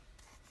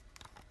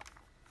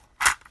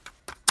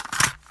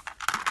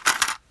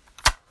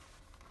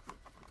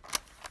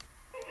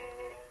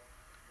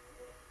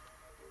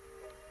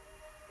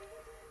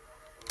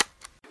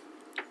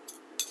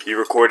You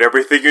record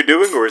everything you're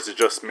doing, or is it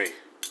just me?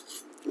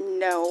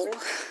 No.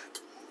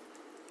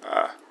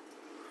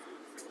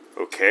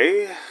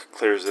 Okay,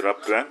 clears it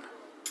up then.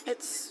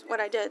 It's what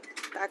I did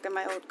back in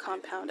my old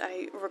compound.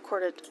 I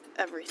recorded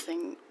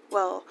everything.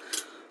 Well,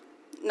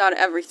 not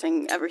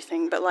everything,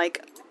 but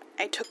like,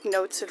 I took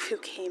notes of who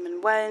came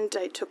and went,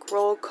 I took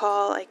roll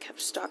call, I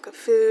kept stock of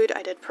food,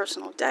 I did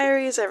personal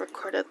diaries, I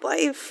recorded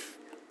life,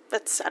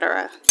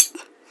 etc.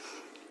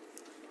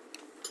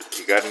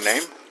 You got a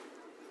name?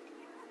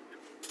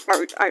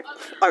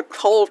 I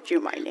told you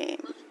my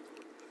name.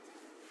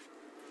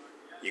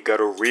 You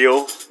got a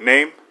real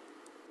name?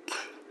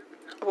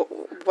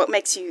 What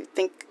makes you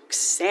think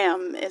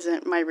Sam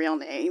isn't my real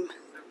name?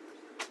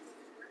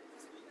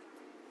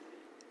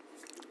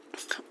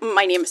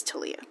 My name is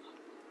Talia.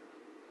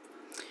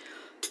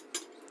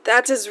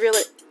 That's as real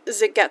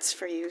as it gets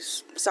for you.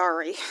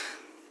 Sorry.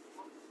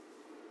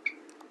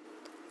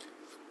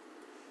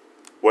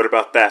 What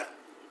about that?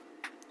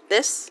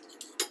 This?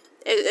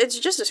 It's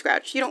just a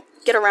scratch. You don't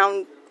get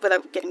around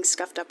without getting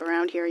scuffed up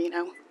around here, you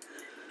know.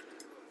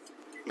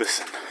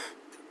 Listen.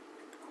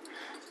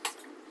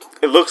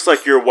 It looks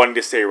like you're wanting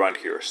to stay around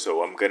here,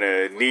 so I'm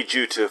gonna need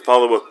you to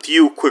follow a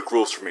few quick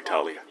rules for me,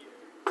 Talia.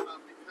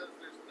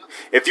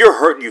 If you're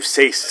hurt, you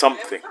say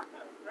something.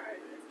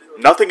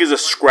 Nothing is a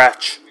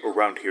scratch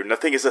around here.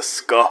 Nothing is a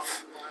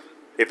scuff.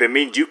 If it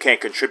means you can't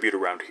contribute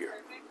around here.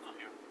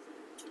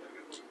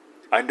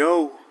 I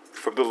know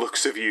from the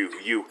looks of you,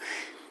 you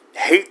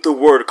hate the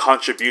word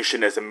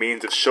contribution as a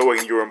means of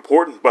showing you're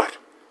important, but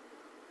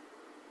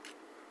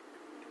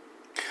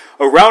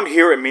around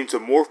here it means the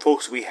more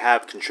folks we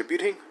have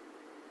contributing,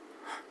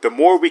 the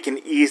more we can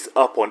ease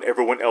up on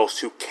everyone else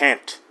who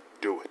can't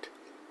do it.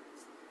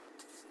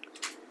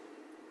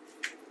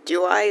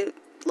 Do I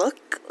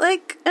look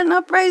like an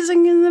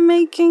uprising in the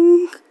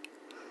making?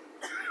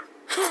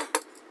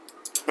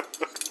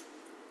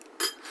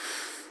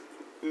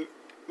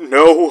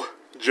 No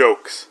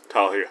jokes,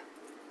 Talia.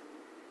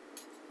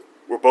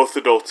 We're both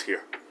adults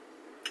here.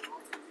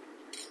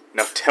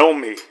 Now tell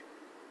me,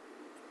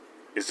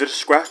 is it a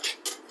scratch?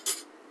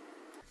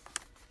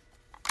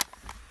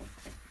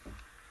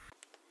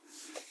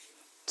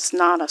 It's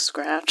not a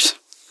scratch.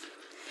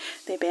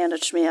 They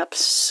bandaged me up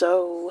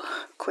so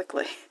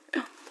quickly.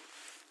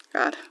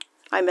 God,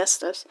 I miss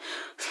this.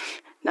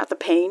 Not the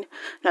pain,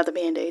 not the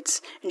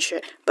band-aids and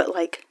shit, but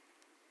like,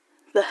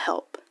 the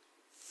help.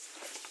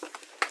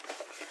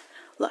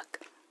 Look,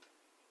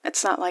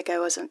 it's not like I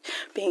wasn't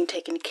being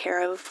taken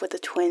care of with the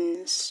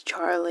twins,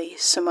 Charlie,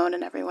 Simone,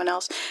 and everyone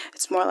else.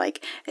 It's more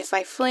like if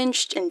I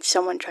flinched and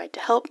someone tried to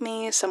help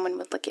me, someone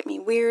would look at me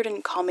weird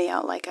and call me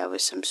out like I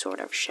was some sort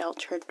of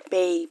sheltered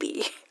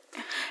baby.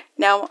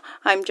 Now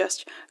I'm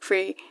just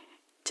free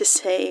to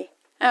say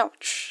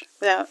ouch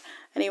without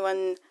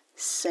anyone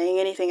saying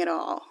anything at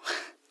all.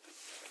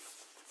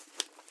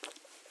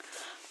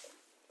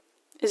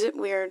 Is it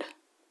weird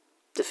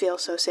to feel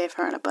so safe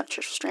around a bunch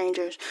of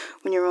strangers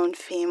when your own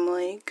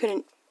family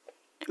couldn't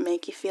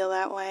make you feel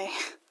that way?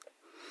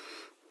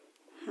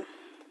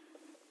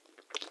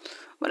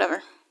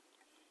 Whatever.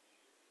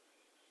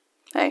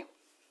 Hey,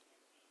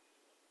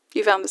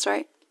 you found this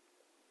right?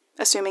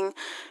 Assuming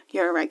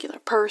you're a regular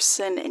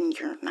person and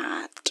you're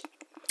not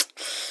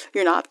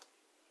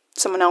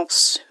someone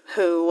else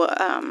who,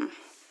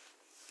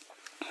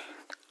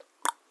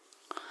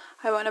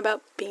 I went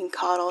about being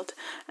coddled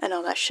and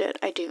all that shit.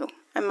 I do.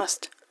 I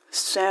must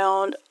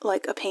sound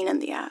like a pain in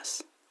the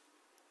ass.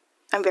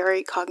 I'm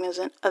very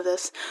cognizant of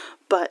this,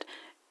 but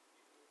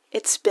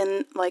it's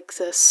been like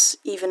this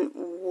even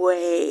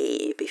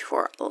way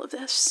before all of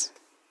this.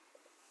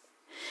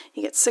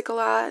 You get sick a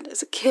lot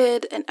as a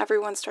kid, and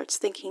everyone starts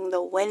thinking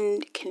the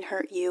wind can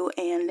hurt you,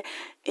 and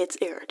it's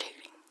irritating.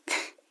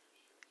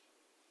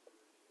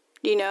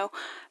 Do you know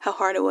how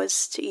hard it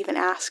was to even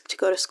ask to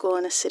go to school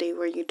in a city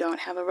where you don't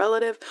have a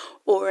relative,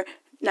 or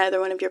neither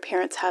one of your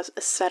parents has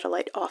a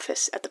satellite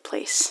office at the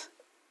place?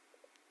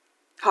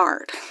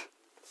 Hard.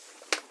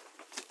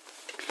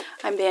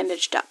 I'm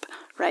bandaged up,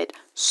 right?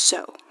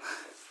 So.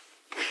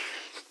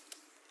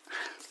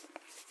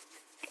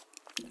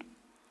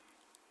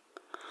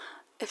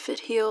 If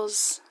it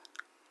heals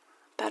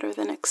better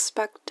than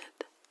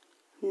expected,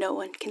 no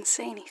one can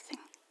say anything,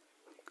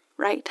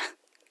 right?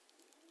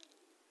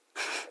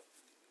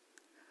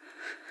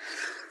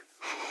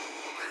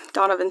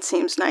 Donovan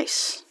seems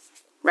nice,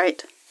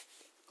 right?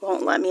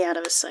 Won't let me out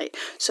of his sight,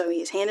 so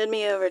he's handed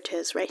me over to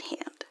his right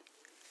hand.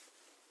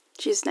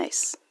 She's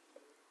nice.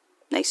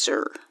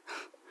 Nicer.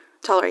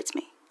 Tolerates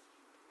me.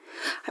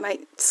 I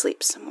might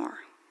sleep some more.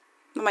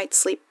 I might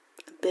sleep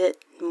a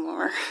bit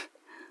more.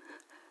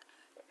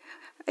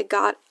 I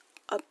got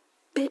a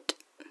bit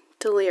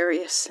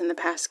delirious in the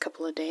past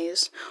couple of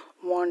days,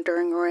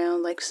 wandering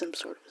around like some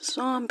sort of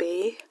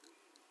zombie.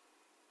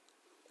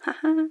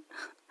 Haha.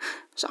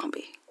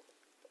 Zombie.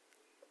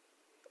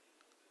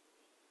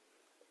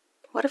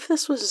 What if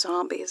this was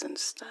zombies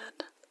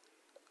instead?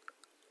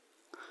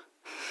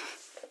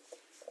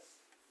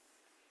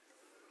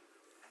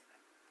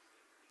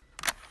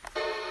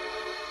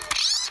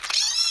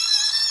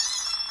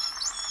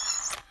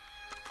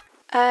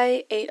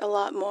 I ate a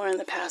lot more in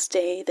the past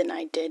day than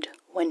I did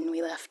when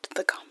we left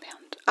the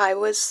compound. I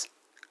was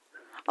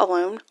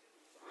alone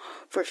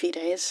for a few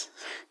days,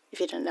 if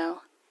you didn't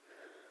know.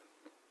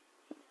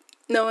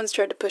 No one's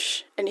tried to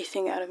push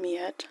anything out of me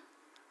yet.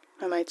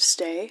 I might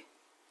stay.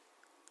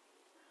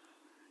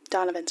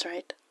 Donovan's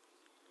right.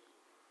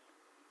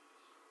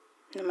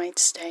 I might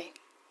stay.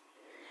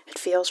 It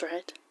feels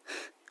right.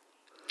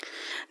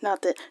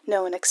 Not that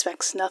no one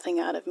expects nothing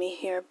out of me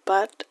here,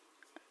 but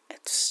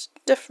it's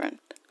different.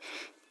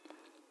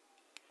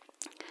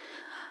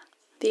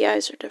 The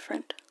eyes are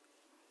different.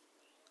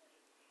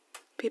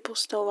 People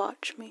still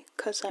watch me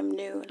because I'm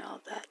new and all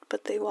that,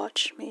 but they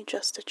watch me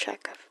just to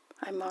check if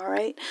I'm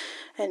alright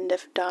and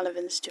if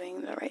Donovan's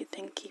doing the right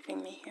thing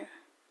keeping me here.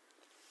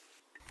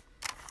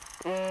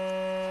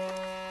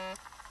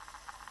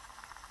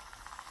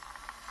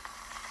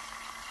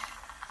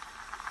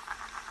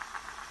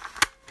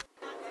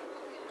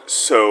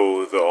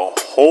 So the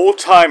whole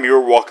time you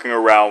were walking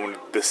around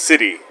the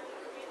city,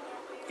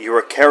 you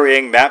were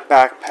carrying that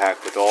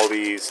backpack with all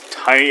these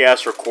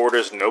tiny-ass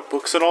recorders,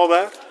 notebooks, and all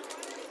that?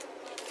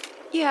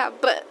 Yeah,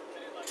 but,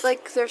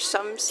 like, there's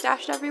some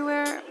stashed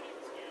everywhere.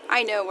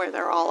 I know where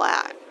they're all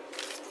at.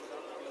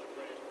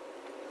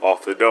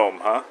 Off the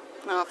dome, huh?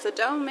 Off the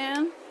dome,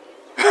 man.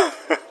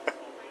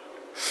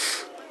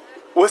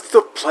 What's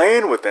the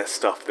plan with that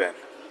stuff, then?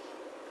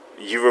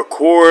 You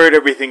record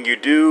everything you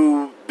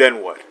do,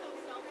 then what?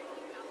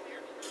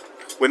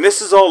 When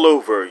this is all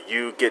over,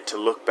 you get to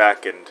look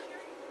back and...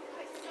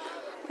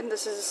 When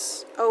this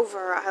is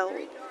over,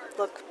 I'll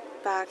look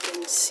back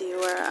and see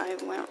where I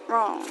went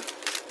wrong.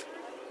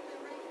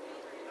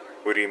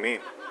 What do you mean?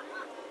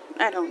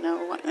 I don't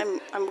know.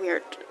 I'm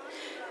weird.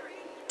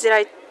 Did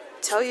I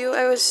tell you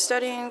I was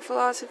studying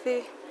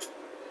philosophy?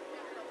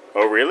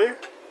 Oh, really?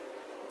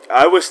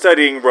 I was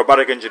studying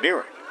robotic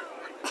engineering.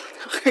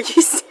 Are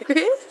you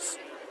serious?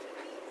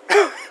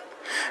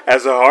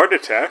 As a heart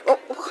attack.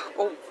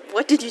 Oh,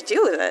 what did you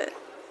do with it?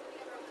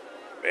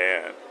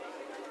 Man.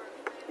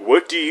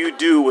 What do you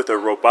do with a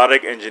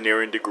robotic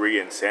engineering degree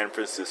in San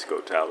Francisco,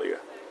 Talia?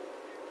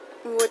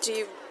 What do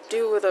you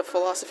do with a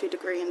philosophy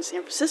degree in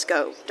San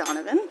Francisco,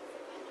 Donovan?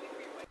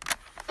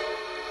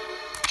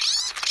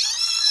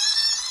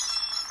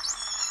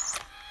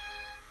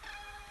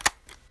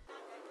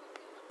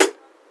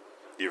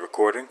 You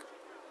recording?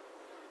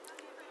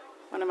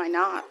 When am I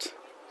not?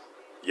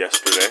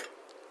 Yesterday.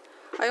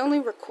 I only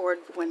record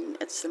when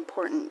it's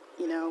important,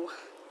 you know.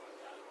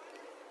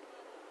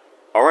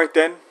 Alright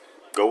then,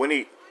 go and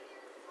eat.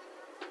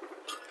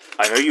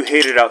 I know you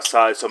hate it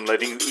outside, so I'm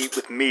letting you eat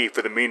with me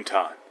for the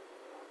meantime.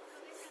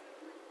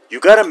 You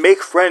gotta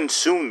make friends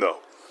soon, though.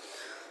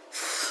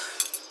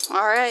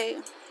 Alright.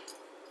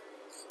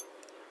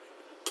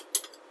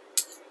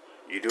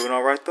 You doing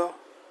alright, though?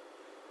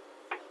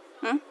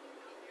 Hmm?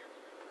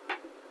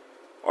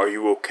 Are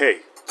you okay?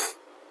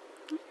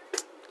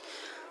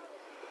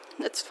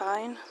 It's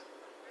fine.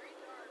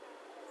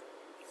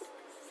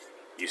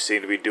 You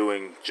seem to be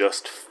doing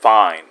just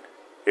fine,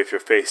 if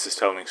your face is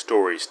telling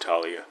stories,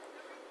 Talia.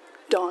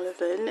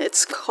 Donovan,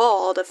 it's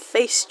called a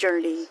face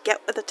journey.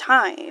 Get with the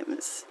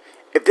times.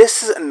 If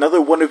this is another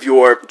one of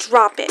your...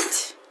 Drop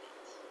it.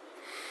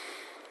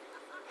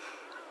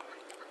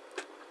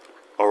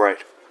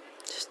 Alright.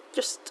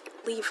 Just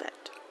leave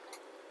it.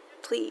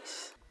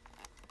 Please.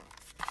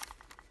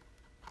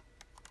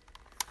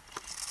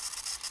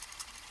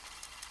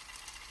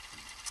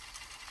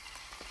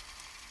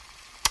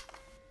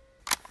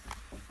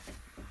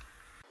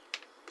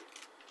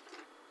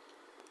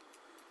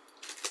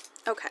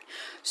 Okay,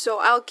 so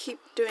I'll keep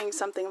doing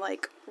something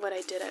like what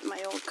I did at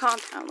my old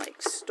compound,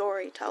 like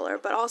storyteller,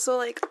 but also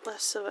like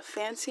less of a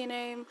fancy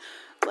name,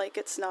 like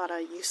it's not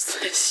a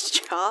useless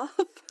job.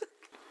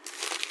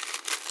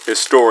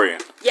 Historian.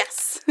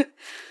 Yes.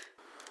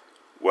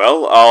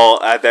 Well,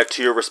 I'll add that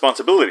to your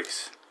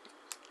responsibilities.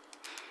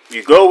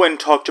 You go and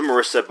talk to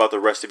Marissa about the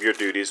rest of your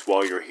duties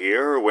while you're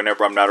here, or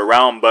whenever I'm not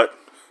around, but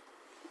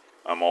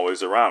I'm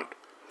always around.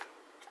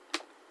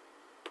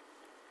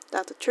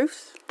 That's the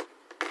truth.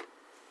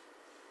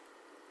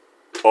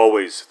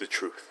 Always the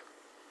truth.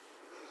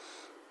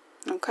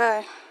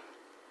 Okay.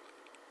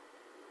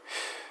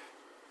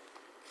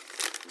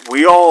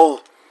 We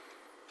all...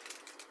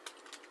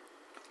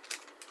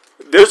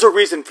 There's a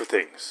reason for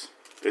things,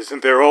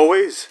 isn't there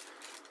always?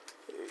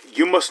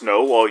 You must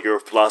know all your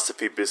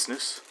philosophy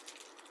business.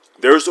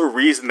 There's a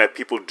reason that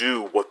people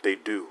do what they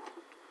do.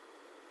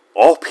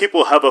 All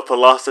people have a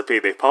philosophy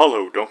they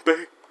follow, don't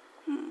they?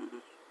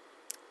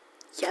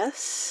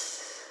 Yes.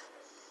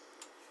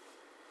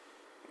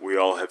 We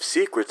all have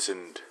secrets,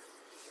 and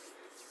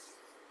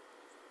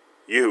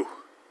you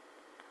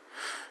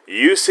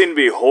seem to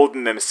be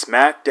holding them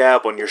smack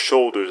dab on your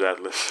shoulders,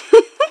 Atlas.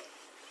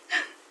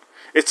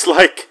 It's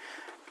like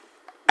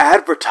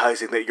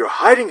advertising that you're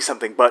hiding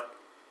something, but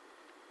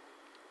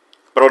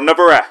I'll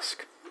never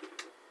ask.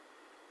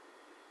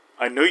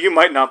 I know you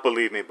might not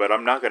believe me, but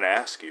I'm not going to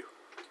ask you.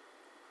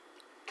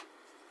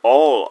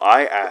 All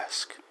I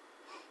ask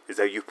is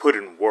that you put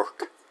in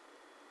work.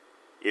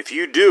 If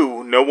you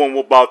do, no one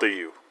will bother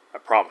you. I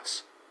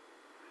promise.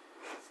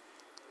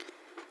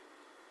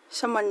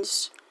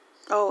 Someone's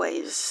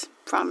always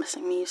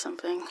promising me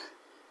something.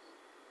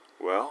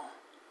 Well,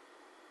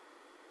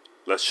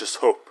 let's just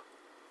hope.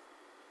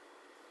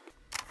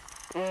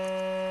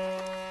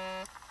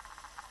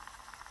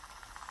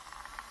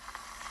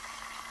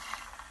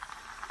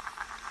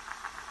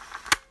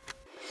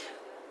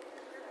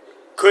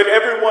 Could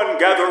everyone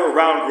gather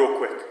around real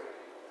quick?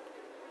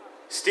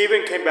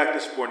 Stephen came back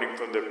this morning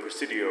from the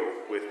Presidio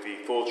with the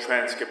full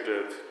transcript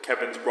of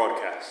Kevin's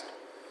broadcast.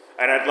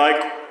 And I'd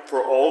like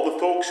for all the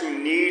folks who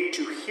need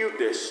to hear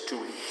this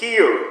to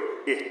hear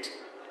it.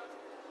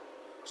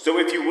 So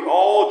if you would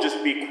all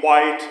just be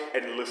quiet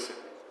and listen.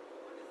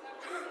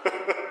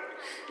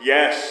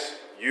 Yes,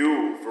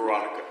 you,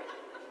 Veronica.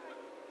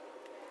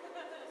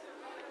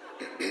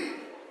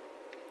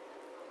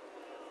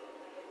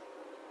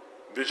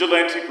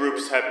 Vigilante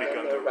groups have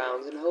begun their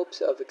rounds in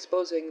hopes of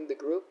exposing the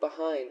group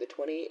behind the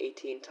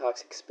 2018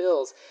 toxic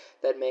spills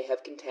that may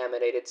have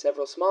contaminated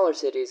several smaller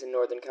cities in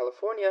Northern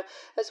California,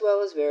 as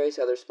well as various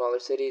other smaller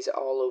cities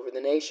all over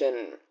the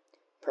nation.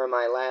 Per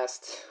my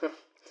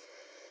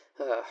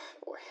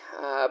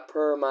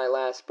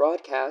last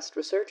broadcast,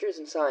 researchers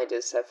and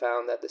scientists have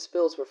found that the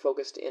spills were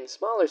focused in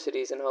smaller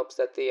cities in hopes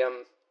that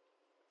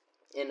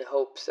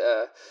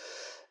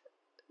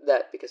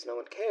that because no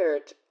one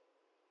cared,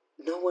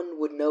 no one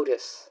would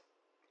notice.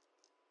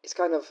 It's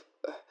kind of...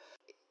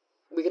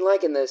 we can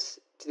liken this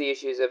to the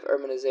issues of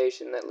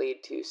urbanization that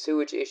lead to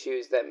sewage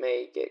issues that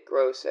may get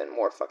gross and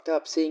more fucked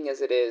up, seeing as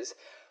it is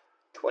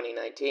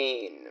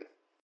 2019.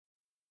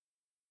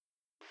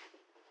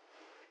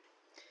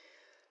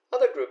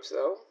 Other groups,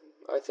 though,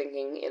 are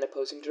thinking in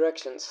opposing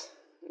directions.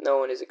 No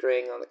one is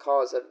agreeing on the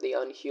cause of the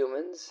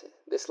Unhumans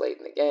this late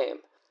in the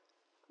game.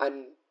 I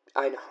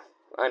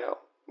know.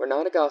 We're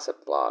not a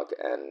gossip blog,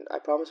 and I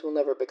promise we'll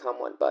never become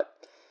one,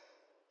 but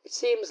it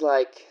seems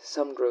like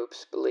some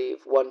groups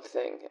believe one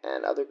thing,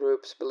 and other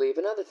groups believe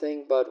another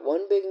thing, but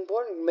one big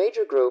important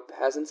major group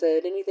hasn't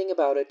said anything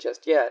about it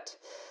just yet.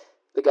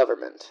 The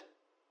government.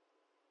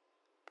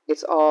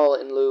 It's all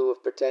in lieu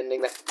of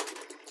pretending that...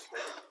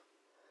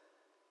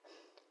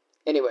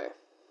 Anyway,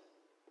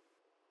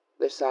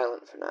 they're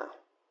silent for now,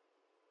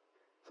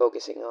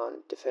 focusing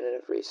on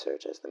definitive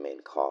research as the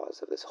main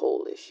cause of this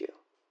whole issue.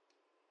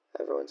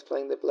 Everyone's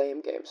playing the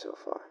blame game so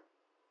far.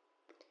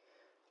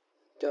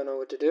 Don't know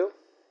what to do?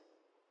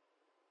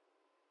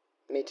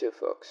 Me too,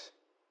 folks.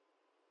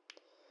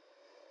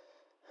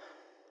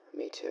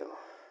 Me too.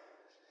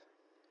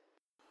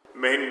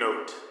 Main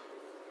note.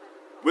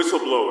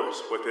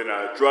 Whistleblowers within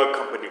a drug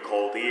company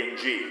called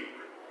E&G,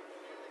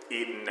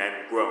 Eaten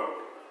and Grown,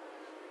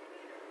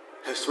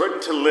 has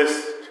threatened to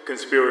list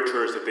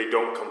conspirators if they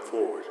don't come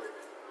forward.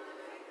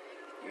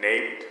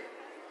 Named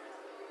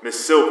Miss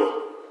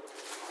Silva.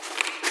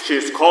 She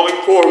is calling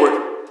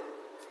forward.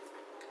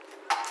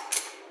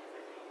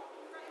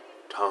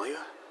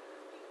 Talia?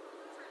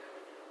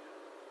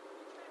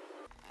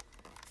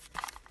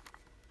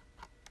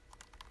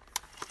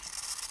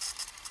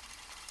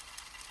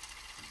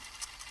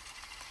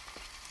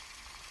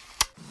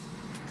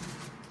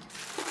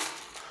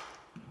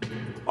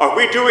 Are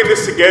we doing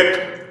this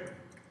again?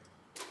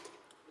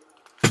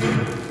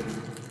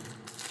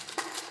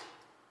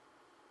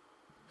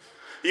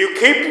 You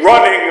keep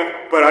running,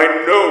 but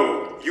I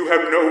know you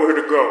have nowhere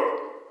to go.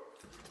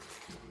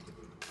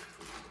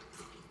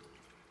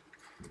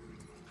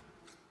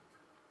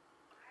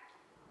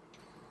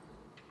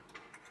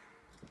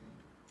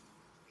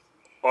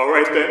 All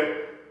right then.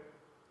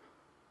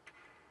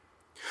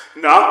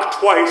 Knock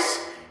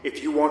twice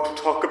if you want to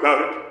talk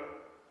about it.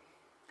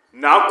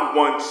 Knock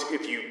once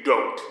if you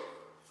don't.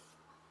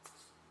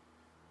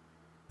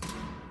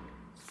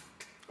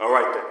 All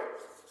right then.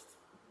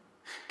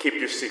 Keep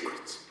your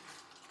secrets.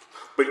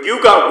 But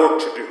you got work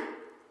to do.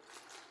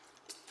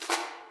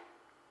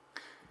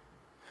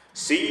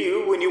 See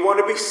you when you want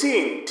to be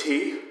seen,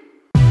 T.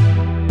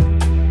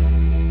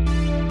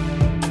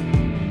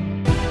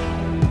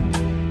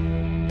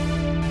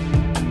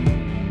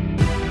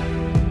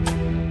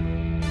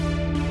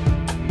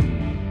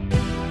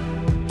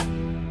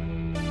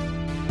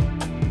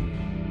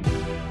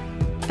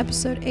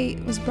 Episode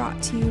 8 was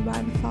brought to you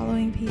by the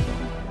following people: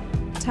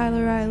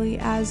 Tyler Riley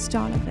as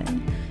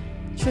Donovan,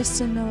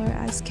 Tristan Miller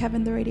as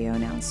Kevin the radio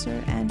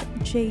announcer, and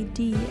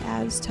JD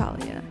as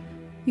Talia.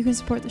 You can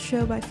support the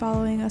show by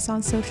following us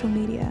on social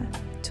media: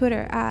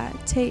 Twitter at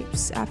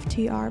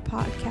TapesFTR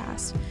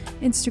Podcast,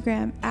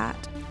 Instagram at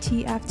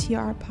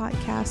TFTR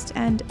Podcast,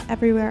 and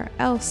everywhere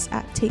else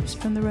at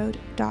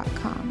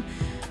tapesfromtheroad.com.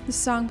 The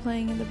song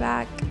playing in the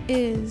back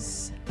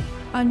is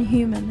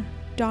Unhuman,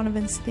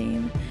 Donovan's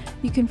theme.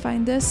 You can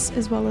find this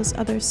as well as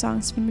other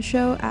songs from the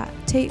show at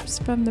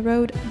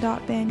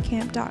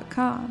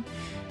tapesfromtheroad.bandcamp.com.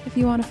 If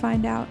you want to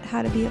find out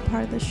how to be a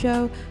part of the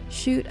show,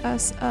 shoot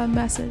us a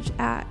message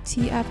at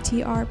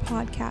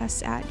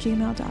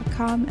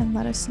tftrpodcast@gmail.com and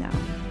let us know.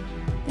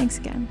 Thanks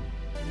again.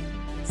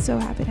 So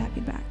happy to have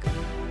you back.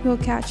 We'll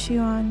catch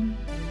you on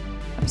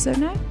episode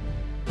 9.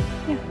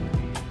 Yeah.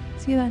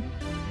 See you then.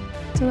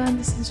 Until then,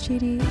 this is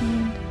Chidi,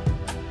 and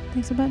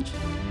thanks a bunch.